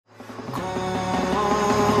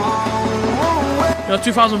know,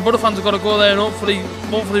 2,000 Boro fans have got to go there and hopefully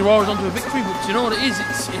Rovers onto a victory. But you know what it is?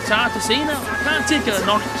 It's hard to see now. I can't take it at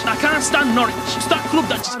Norwich. I can't stand Norwich. It's that club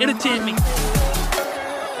that just irritates me.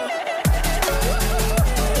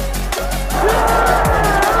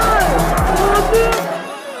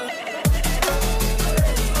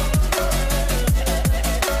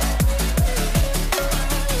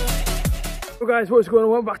 So guys, what's going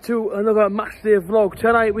on? Welcome back to another Matchday vlog.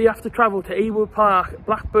 Tonight we have to travel to Ewood Park,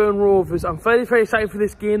 Blackburn Rovers. I'm very excited for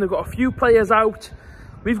this game. They've got a few players out.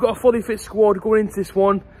 We've got a fully fit squad going into this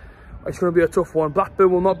one. It's going to be a tough one.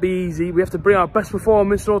 Blackburn will not be easy. We have to bring our best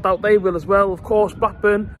performance, no doubt they will as well. Of course,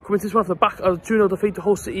 Blackburn coming to this one off the back of a 2-0 defeat to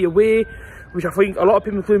Hull City away, which I think a lot of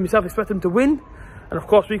people, including myself, expect them to win. And of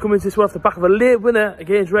course, we come into this one off the back of a late winner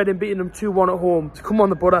against Reading, beating them 2-1 at home. So come on,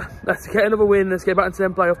 the Boro. Let's get another win. Let's get back into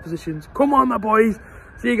them playoff positions. Come on, my boys.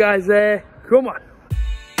 See you guys there. Come on.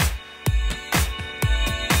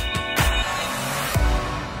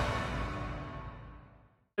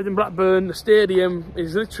 In Blackburn, the stadium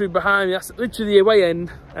is literally behind me. That's literally the away end.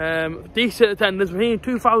 Decent attendance. We're hearing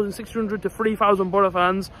 2,600 to 3,000 Boro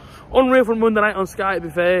fans. Unreal from Monday night on Sky, to be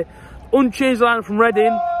fair. Unchanged line from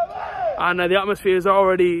Reading. And the atmosphere is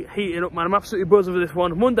already heating up, man. I'm absolutely buzzing for this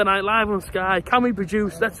one. Monday night, live on Sky. Can we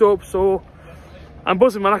produce? Let's hope so. I'm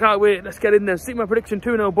buzzing, man. I can't wait. Let's get in there. Stick my prediction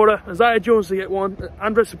 2-0 Boro. Isaiah Jones to get one.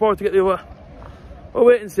 Andres Support to get the other. We'll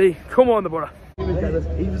wait and see. Come on, the Boro. He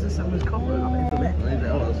was the sandwich copper.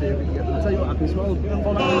 I'll see if we can get them. I'll tell you what, I can swallow.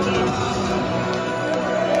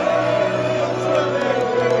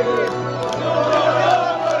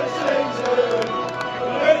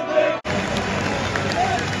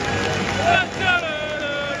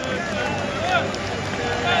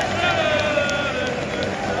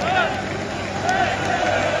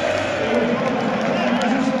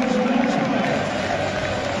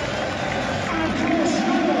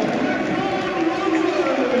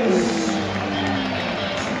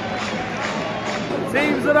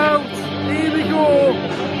 Teams are out, here we go,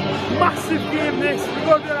 massive game this, we've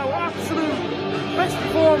got to get our absolute best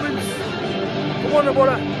performance. Come on the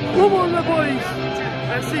Boro, come on the boys,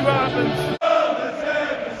 let's see what happens.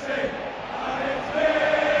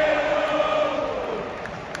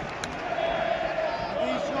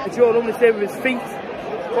 Joe Lumley stayed with his feet,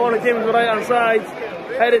 corner came to the right hand side,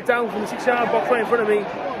 headed down from the 6-yard box right in front of me,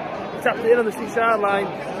 he tapped it in on the 6-yard line.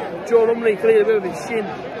 Joe Lumley cleared a bit with his shin.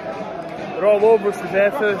 They're all over us with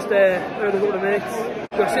their first early couple of minutes.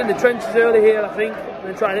 We're sitting in the trenches early here, I think, and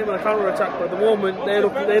then trying to hit with a counter attack. But at the moment, they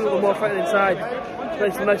look more threatening inside.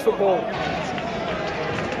 Playing some nice football.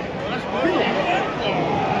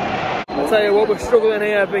 I'll tell you what, we're struggling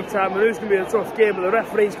here big time. We knew it's going to be a tough game, but the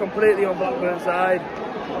referee's completely on Blackburn's side.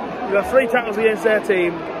 We've had 3 tackles against their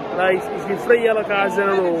team. Like, he's given 3 yellow cards in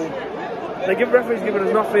a row. The referee's giving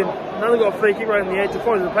us nothing. Now they've got a free kick right on the edge. Of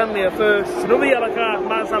course, there's a penalty at first. It's another yellow card,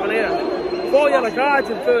 Matt's having here. 4 yellow cards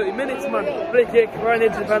in 30 minutes, man. Free kick right on the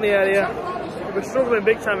edge of the penalty area. We're struggling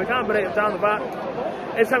big time. We can't break them down the back.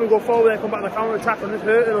 Every time we go forward, they come back to the counter attack and it's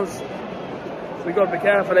hurting us. So we've got to be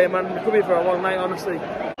careful there, man. It could be for a long night, honestly.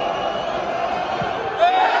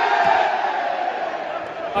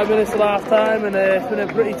 5 minutes till half time, and it's been a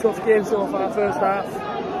pretty tough game so far, first half.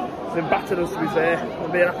 Been battered us, to be fair.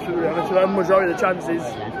 I'm being absolutely honest. We've had the majority of the chances.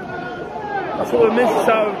 That's what we missed,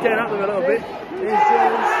 so we're getting at them a little bit. Here's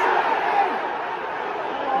Jones.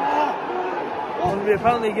 Going to be a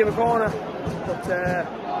penalty, give a corner. But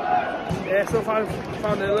yeah, so far I've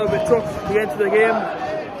found it a little bit tough to get into the game.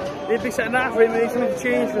 Need big second half for him. We need something to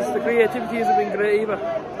change because the creativity hasn't been great either.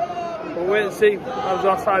 We'll wait and see. That was the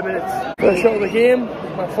last 5 minutes. First shot of the game,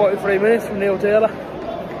 about 43 minutes from Neil Taylor.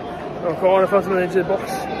 No corner, first one into the box,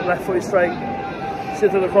 left foot straight,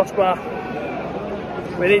 sit to the crossbar.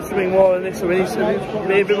 We need something more than this, so we need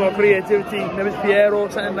a bit more creativity. Maybe it's Piero,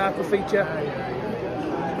 setting that for feature.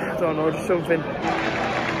 I don't know, just something.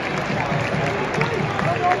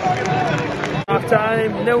 Half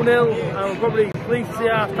time, 0-0, and we're probably pleased to see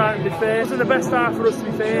half time, to be fair. This isn't the best half for us, to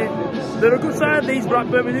be fair. They're a good side, these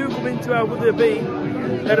Blackburn. We knew come into how good they'd be.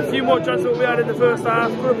 They had a few more chances than we had in the first half.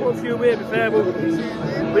 Could have put a few away, to be fair, but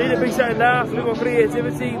we need a big second half, a bit more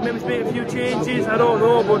creativity, maybe make a few changes, I don't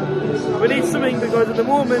know, but we need something because at the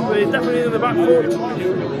moment we're definitely in the back foot.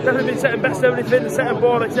 Definitely been setting best everything, the second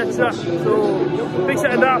ball, etc. So, big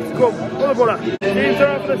second half to come. Come on, the Boro. Teams are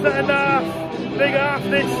off for the second half. Big half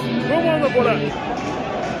this. Come on, the Boro.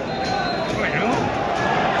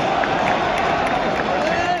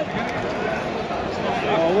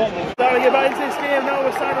 Starting to get back into this game now,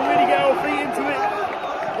 we're starting to really get our feet into it.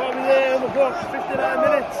 Got me there on the clock, 59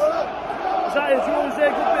 minutes. A.J.T Jones there,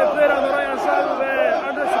 good bit of play on the right hand side of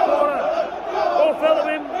Andres Support. All fell of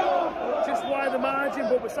him, just wide the margin.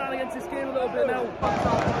 battle against this game a little bit now.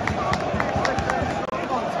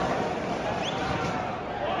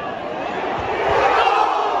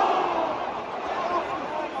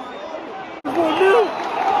 1-0.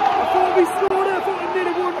 I thought we scored it. I thought we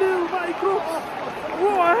nearly 1-0. Matty Crooks.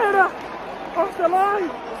 What a header off the line.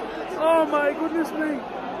 Oh my goodness me.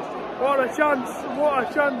 What a chance. What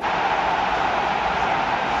a chance.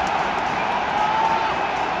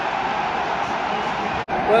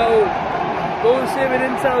 Well, go and say we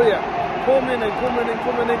didn't tell you. Coming and coming and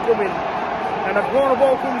coming and coming. And if one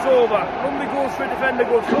ball comes over, Lumley goes for a defender,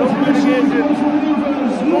 goes for no communication.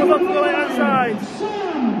 Goes on to the right hand side.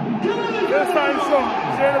 First time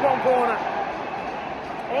shot, straight in the bottom corner.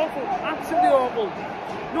 Awful, absolutely awful.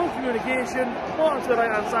 No communication, ball to the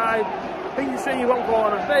right hand side. I think you're straight in your bottom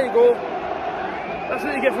corner. There you go. That's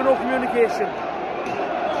what you get for no communication.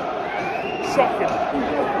 Shocking.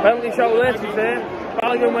 Penalty shout there, to be fair.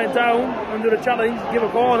 Gallagher went down under a challenge, give a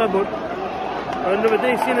corner, but another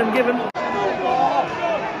day seen him given.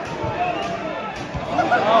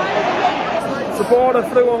 Supporter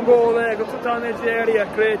through on goal there, got took down the edge of the area.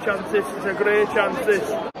 Great chance this, it's a great chance this.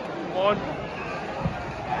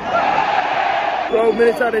 12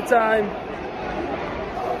 minutes at a time.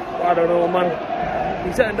 I don't know, man.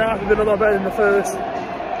 The second half has been a lot better than the first.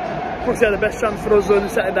 Probably had the best chance for us in the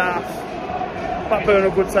second half. Blackburn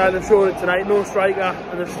on a good side, they've showed it tonight, no striker,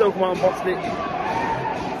 and they've still come out and bossed it.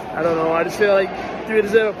 I don't know, I just feel like, do we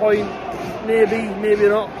deserve a point? Maybe, maybe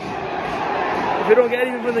not. If we don't get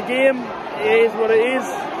anything from the game, it is what it is.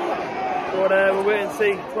 But we'll wait and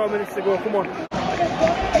see. 12 minutes to go, come on.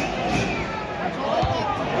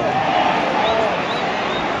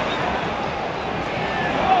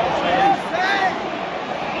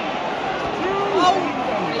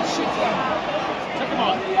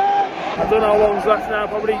 I don't know how long's left now,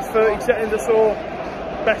 probably 30 seconds or so.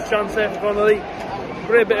 Best chance there for Connolly.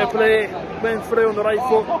 Great bit of play, went through on the right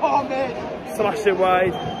foot, slashed it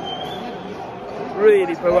wide.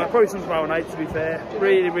 Really poor, probably some tomorrow night to be fair.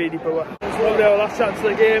 Really, really poor. It's probably our last chance of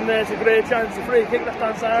the game there, it's a great chance, a free kick left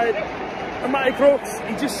hand side. And Matty Crooks,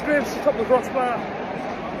 he just scrapes the top of the crossbar.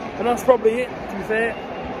 And that's probably it, to be fair.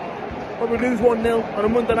 Probably lose 1-0 on a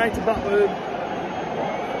Monday night to Blackburn.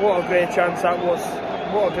 What a great chance that was.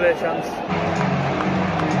 What a great chance.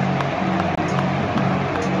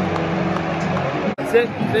 That's it,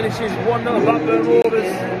 finishes 1-0 Blackburn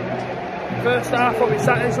Rovers. First half, probably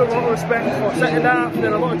sat in with a lot of respect. For second half,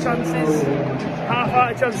 then a lot of chances.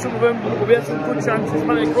 Half-hearted chances, some of them, but we had some good chances.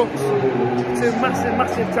 Matty Crooks, two massive,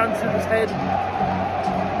 massive chances with his head.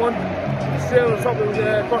 One straight on the top of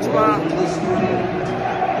the crossbar.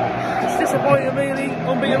 It's disappointing, really.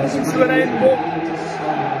 Unbeatable comes to an end, but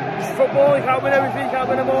it's football, you can't win everything, you can't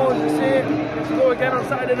win them all, as you say. We have to go again on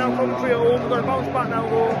Saturday now, Coventry at home. We've got to bounce back now,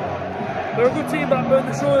 though. They're a good team, Blackburn,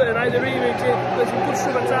 they showed it tonight, they really did. There's some good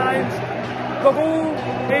stuff at times. The goal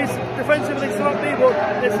is defensively sloppy, but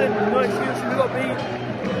listen, no excuses, we've got to beat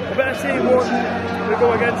a better team one. We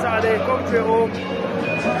go again Saturday, Coventry at home.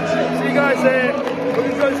 See you guys there. Hope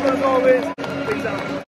you enjoy this one as always. Peace out.